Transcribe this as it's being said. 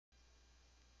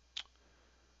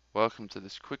Welcome to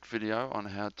this quick video on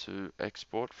how to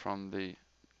export from the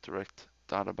direct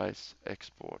database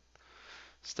export.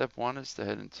 Step one is to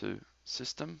head into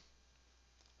System.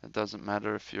 It doesn't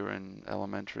matter if you're in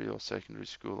elementary or secondary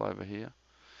school over here,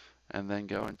 and then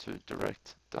go into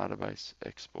direct database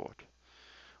export.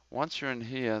 Once you're in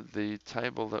here, the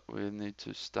table that we need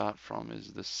to start from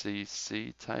is the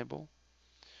CC table.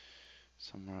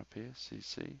 Somewhere up here,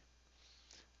 CC.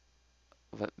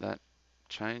 Let that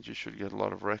change. You should get a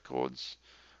lot of records.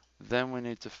 Then we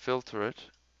need to filter it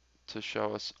to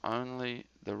show us only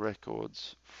the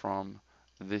records from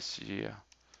this year.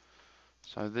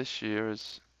 So this year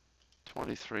is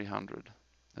 2300.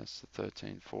 That's the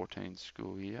 13-14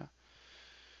 school year.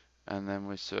 And then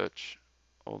we search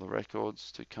all the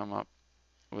records to come up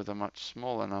with a much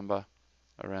smaller number,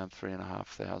 around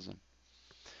 3,500.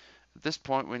 At this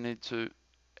point we need to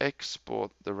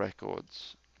export the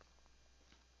records.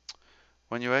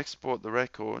 When you export the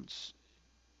records,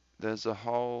 there's a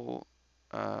whole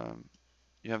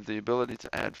you have the ability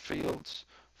to add fields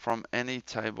from any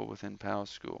table within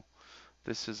Powerschool.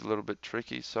 This is a little bit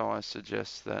tricky, so I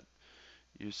suggest that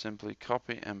you simply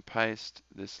copy and paste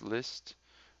this list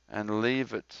and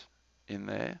leave it in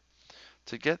there.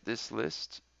 To get this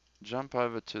list, jump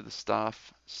over to the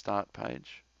staff start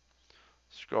page,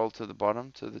 scroll to the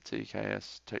bottom to the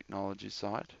TKS technology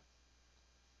site,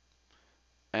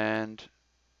 and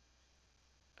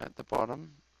at the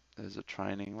bottom there's a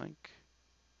training link.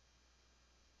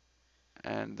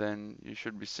 And then you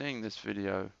should be seeing this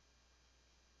video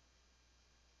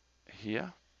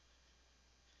here,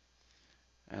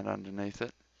 and underneath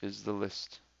it is the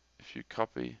list. If you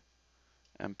copy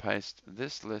and paste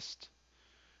this list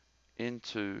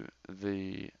into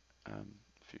the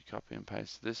if you copy and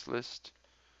paste this list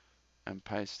and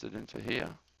paste it into here,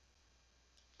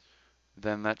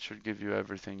 then that should give you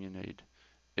everything you need.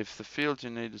 If the field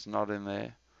you need is not in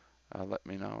there, let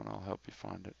me know and I'll help you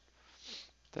find it.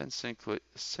 Then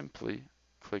simply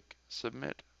click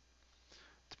submit.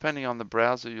 Depending on the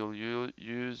browser you'll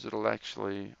use, it'll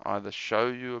actually either show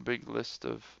you a big list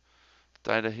of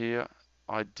data here.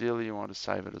 Ideally you want to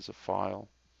save it as a file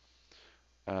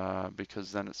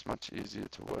because then it's much easier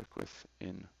to work with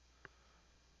in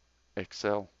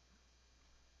Excel.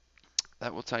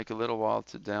 That will take a little while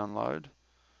to download,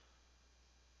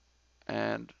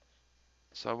 and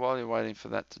so while you're waiting for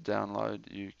that to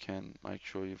download, you can make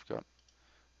sure you've got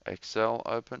Excel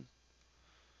open,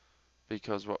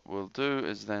 because what we'll do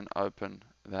is then open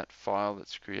that file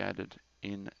that's created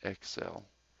in Excel.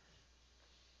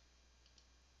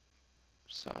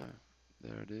 So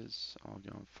there it is. I'll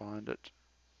go and find it.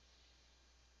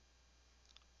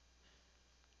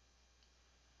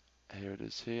 Here it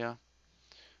is here.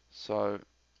 So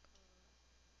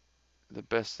the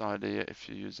best idea if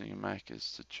you're using a Mac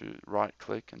is to right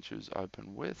click and choose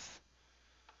Open With,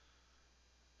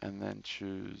 and then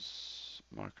choose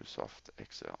Microsoft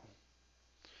Excel.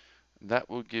 That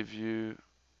will give you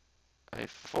a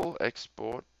full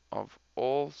export of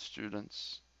all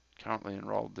students currently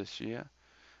enrolled this year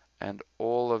and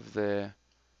all of their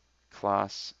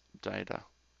class data.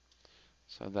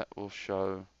 So that will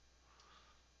show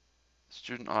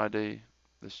student ID,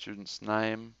 the student's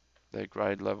name, their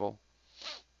grade level,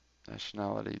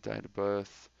 nationality, date of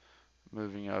birth,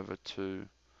 moving over to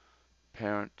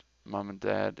parent, mum and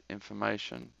dad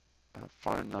information,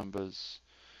 phone numbers.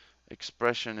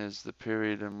 Expression is the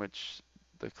period in which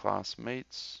the class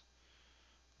meets.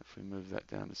 If we move that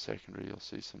down to secondary, you'll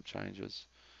see some changes.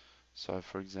 So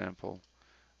for example,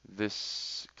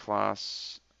 this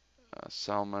class,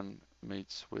 Salman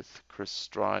meets with Chris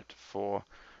Strite for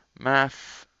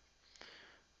math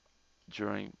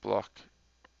during block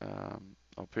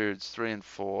or periods 3 and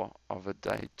 4 of a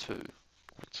day 2,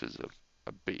 which is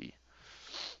a B,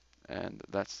 and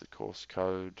that's the course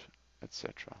code,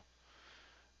 etc.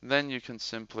 Then you can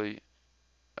simply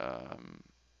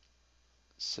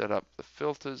set up the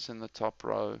filters in the top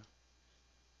row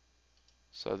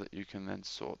so that you can then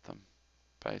sort them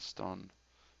based on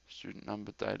student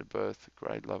number, date of birth,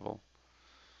 grade level,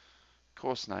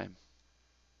 course name.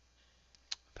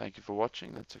 Thank you for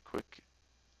watching. That's a quick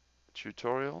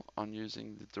tutorial on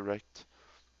using the direct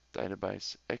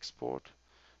database export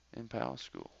in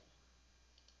Powerschool.